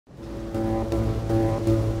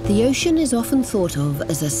The ocean is often thought of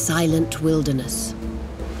as a silent wilderness,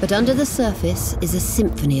 but under the surface is a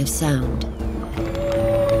symphony of sound.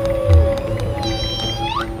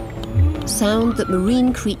 Sound that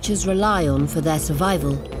marine creatures rely on for their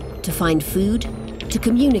survival, to find food, to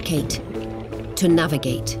communicate, to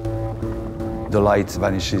navigate. The light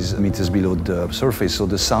vanishes meters below the surface, so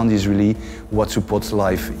the sound is really what supports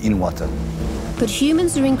life in water. But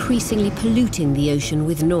humans are increasingly polluting the ocean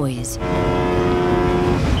with noise,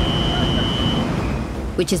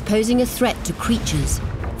 which is posing a threat to creatures,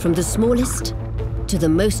 from the smallest to the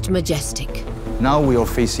most majestic. Now we are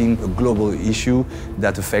facing a global issue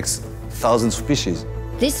that affects thousands of species.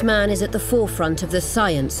 This man is at the forefront of the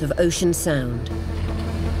science of ocean sound.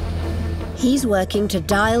 He's working to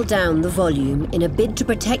dial down the volume in a bid to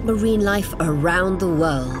protect marine life around the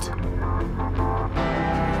world.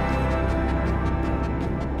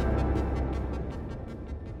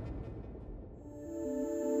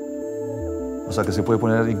 O sea que se puede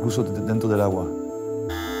poner incluso dentro del agua.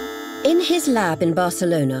 In his lab in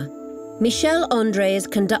Barcelona, Michel André is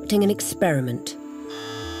conducting an experiment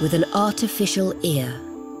with an artificial ear.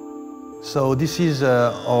 So this is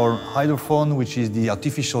our hydrophone, which is the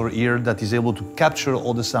artificial ear that is able to capture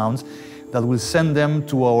all the sounds that will send them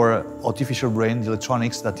to our artificial brain, the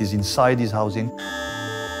electronics that is inside this housing.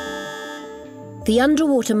 The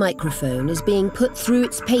underwater microphone is being put through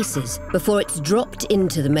its paces before it's dropped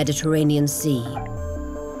into the Mediterranean Sea.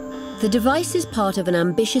 The device is part of an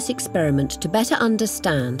ambitious experiment to better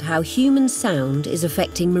understand how human sound is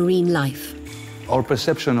affecting marine life. Our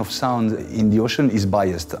perception of sound in the ocean is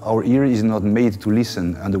biased. Our ear is not made to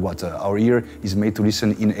listen underwater. Our ear is made to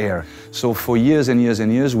listen in air. So for years and years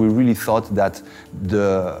and years, we really thought that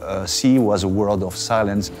the sea was a world of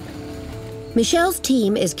silence. Michel's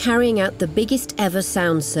team is carrying out the biggest ever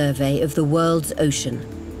sound survey of the world's ocean,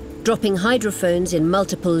 dropping hydrophones in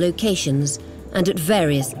multiple locations and at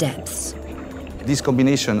various depths. This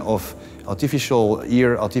combination of artificial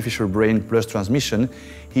ear, artificial brain plus transmission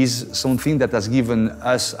is something that has given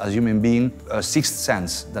us as human beings a sixth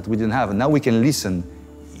sense that we didn't have. And now we can listen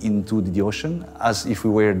into the ocean as if we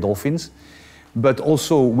were dolphins, but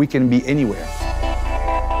also we can be anywhere.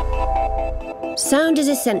 Sound is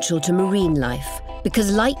essential to marine life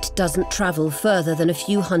because light doesn't travel further than a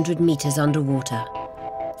few hundred meters underwater.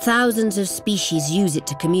 Thousands of species use it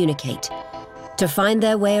to communicate, to find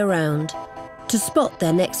their way around, to spot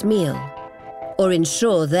their next meal, or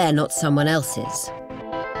ensure they're not someone else's.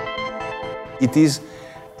 It is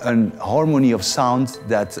a harmony of sound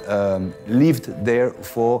that lived there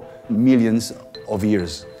for millions of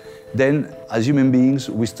years. Then, as human beings,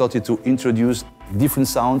 we started to introduce different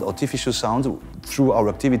sound, artificial sound, through our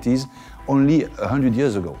activities only 100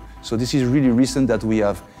 years ago. So this is really recent that we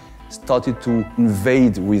have started to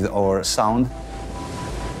invade with our sound.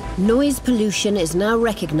 Noise pollution is now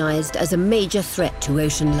recognized as a major threat to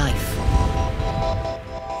ocean life.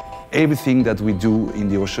 Everything that we do in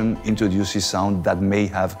the ocean introduces sound that may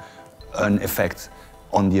have an effect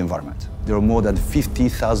on the environment. There are more than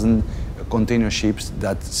 50,000 container ships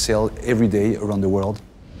that sail every day around the world.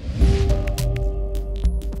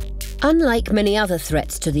 Unlike many other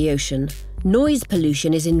threats to the ocean, noise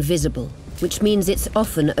pollution is invisible, which means it's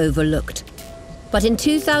often overlooked. But in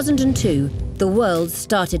 2002, the world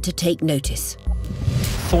started to take notice.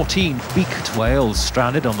 14 beaked whales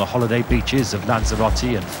stranded on the holiday beaches of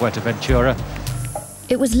Lanzarote and Fuerteventura.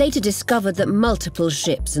 It was later discovered that multiple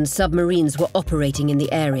ships and submarines were operating in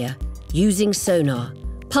the area, using sonar,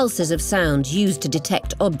 pulses of sound used to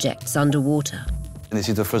detect objects underwater. And this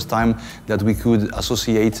is the first time that we could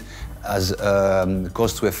associate as a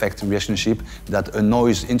cause-to-effect relationship that a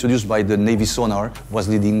noise introduced by the Navy sonar was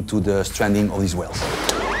leading to the stranding of these whales.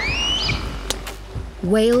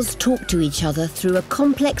 Whales talk to each other through a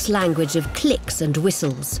complex language of clicks and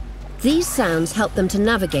whistles. These sounds help them to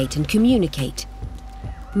navigate and communicate.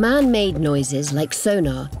 Man-made noises like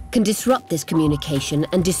sonar can disrupt this communication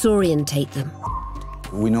and disorientate them.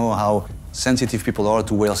 We know how sensitive people are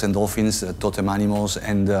to whales and dolphins, totem animals,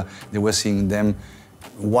 and they were seeing them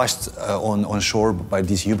washed on shore by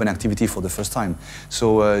this human activity for the first time.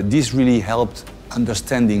 So this really helped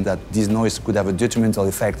understanding that this noise could have a detrimental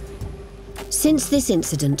effect. Since this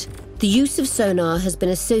incident, the use of sonar has been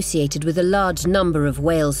associated with a large number of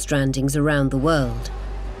whale strandings around the world.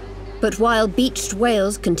 But while beached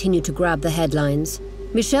whales continue to grab the headlines,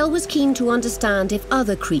 Michel was keen to understand if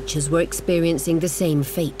other creatures were experiencing the same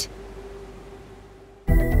fate.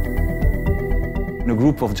 A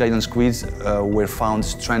group of giant squids were found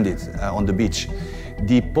stranded on the beach.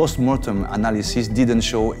 The post-mortem analysis didn't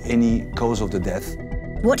show any cause of the death.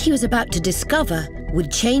 What he was about to discover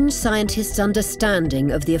would change scientists'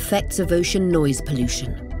 understanding of the effects of ocean noise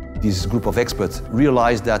pollution. This group of experts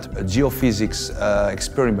realized that a geophysics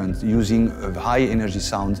experiment using a high-energy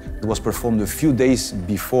sound was performed a few days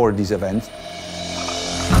before this event.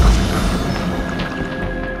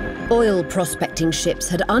 Oil prospecting ships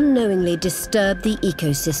had unknowingly disturbed the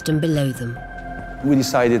ecosystem below them. We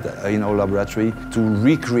decided in our laboratory to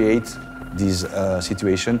recreate this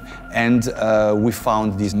situation, and we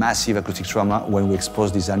found this massive acoustic trauma when we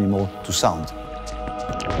exposed this animal to sound.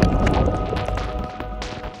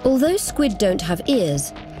 Although squid don't have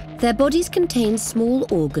ears, their bodies contain small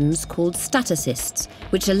organs called statocysts,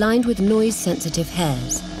 which are lined with noise-sensitive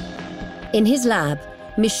hairs. In his lab,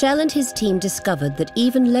 Michel and his team discovered that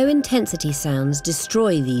even low-intensity sounds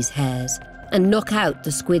destroy these hairs and knock out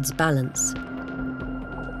the squid's balance.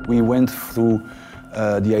 We went through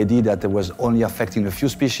the idea that it was only affecting a few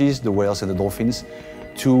species, the whales and the dolphins,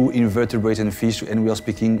 to invertebrates and fish, and we are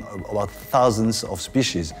speaking about thousands of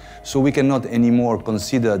species. So we cannot anymore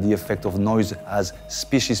consider the effect of noise as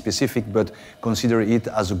species-specific, but consider it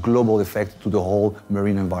as a global effect to the whole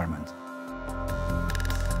marine environment.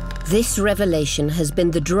 This revelation has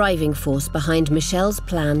been the driving force behind Michel's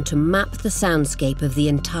plan to map the soundscape of the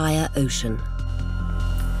entire ocean.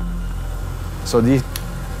 So there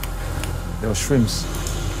are shrimps.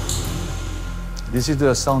 This is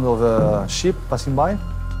the sound of a ship passing by.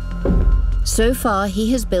 So far,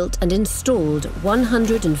 he has built and installed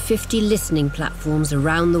 150 listening platforms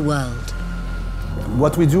around the world.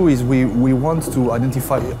 What we do is we want to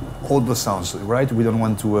identify all the sounds, right? We don't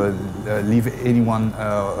want to leave anyone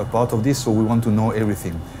a part of this, so we want to know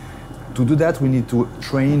everything. To do that, we need to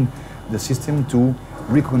train the system to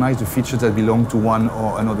recognize the features that belong to one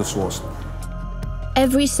or another source.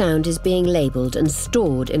 Every sound is being labelled and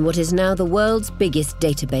stored in what is now the world's biggest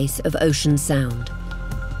database of ocean sound.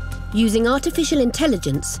 Using artificial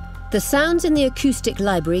intelligence, the sounds in the acoustic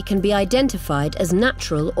library can be identified as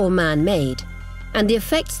natural or man-made, and the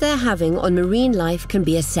effects they're having on marine life can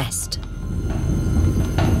be assessed.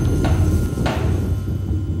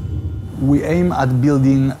 We aim at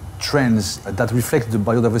building trends that reflect the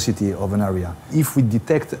biodiversity of an area. If we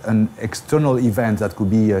detect an external event that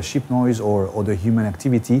could be a ship noise or other human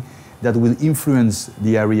activity that will influence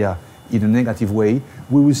the area in a negative way,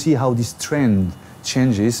 we will see how this trend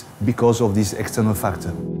changes because of this external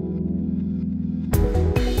factor.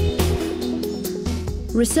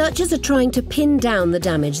 Researchers are trying to pin down the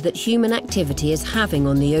damage that human activity is having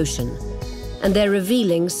on the ocean, and they're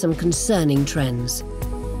revealing some concerning trends.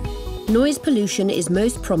 Noise pollution is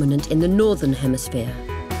most prominent in the northern hemisphere.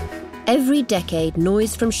 Every decade,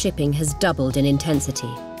 noise from shipping has doubled in intensity,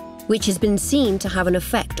 which has been seen to have an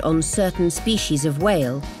effect on certain species of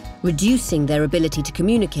whale, reducing their ability to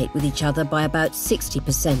communicate with each other by about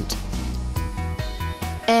 60%.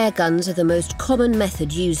 Air guns are the most common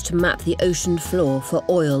method used to map the ocean floor for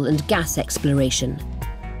oil and gas exploration.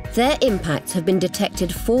 Their impacts have been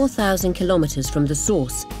detected 4,000 kilometers from the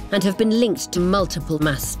source and have been linked to multiple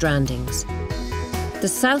mass strandings. The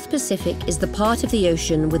South Pacific is the part of the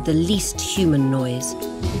ocean with the least human noise.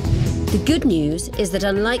 The good news is that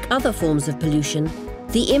unlike other forms of pollution,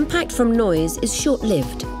 the impact from noise is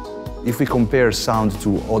short-lived. If we compare sound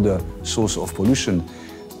to other sources of pollution,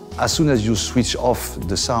 as soon as you switch off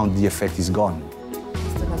the sound, the effect is gone.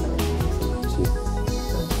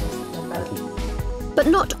 But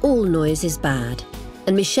not all noise is bad,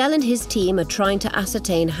 and Michel and his team are trying to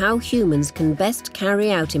ascertain how humans can best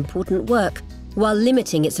carry out important work while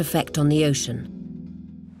limiting its effect on the ocean.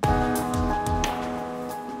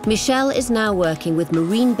 Michel is now working with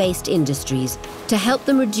marine-based industries to help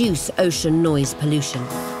them reduce ocean noise pollution.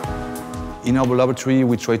 In our laboratory,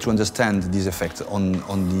 we try to understand this effect on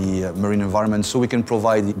the marine environment so we can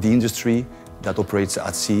provide the industry that operates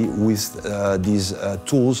at sea with these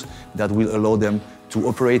tools that will allow them to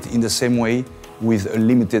operate in the same way with a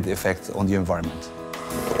limited effect on the environment.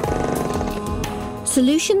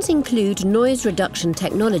 Solutions include noise reduction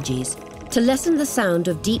technologies to lessen the sound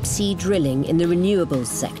of deep-sea drilling in the renewables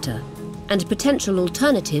sector and potential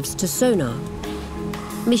alternatives to sonar.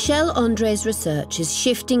 Michel André's research is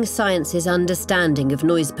shifting science's understanding of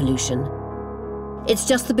noise pollution. It's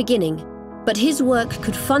just the beginning, but his work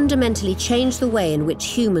could fundamentally change the way in which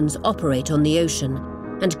humans operate on the ocean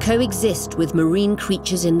and coexist with marine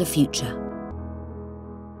creatures in the future.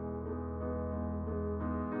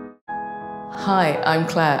 Hi, I'm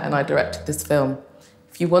Claire and I directed this film.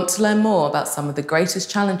 If you want to learn more about some of the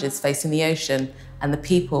greatest challenges facing the ocean and the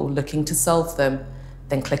people looking to solve them,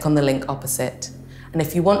 then click on the link opposite. And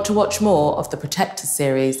if you want to watch more of the Protectors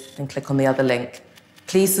series, then click on the other link.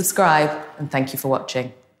 Please subscribe and thank you for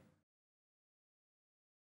watching.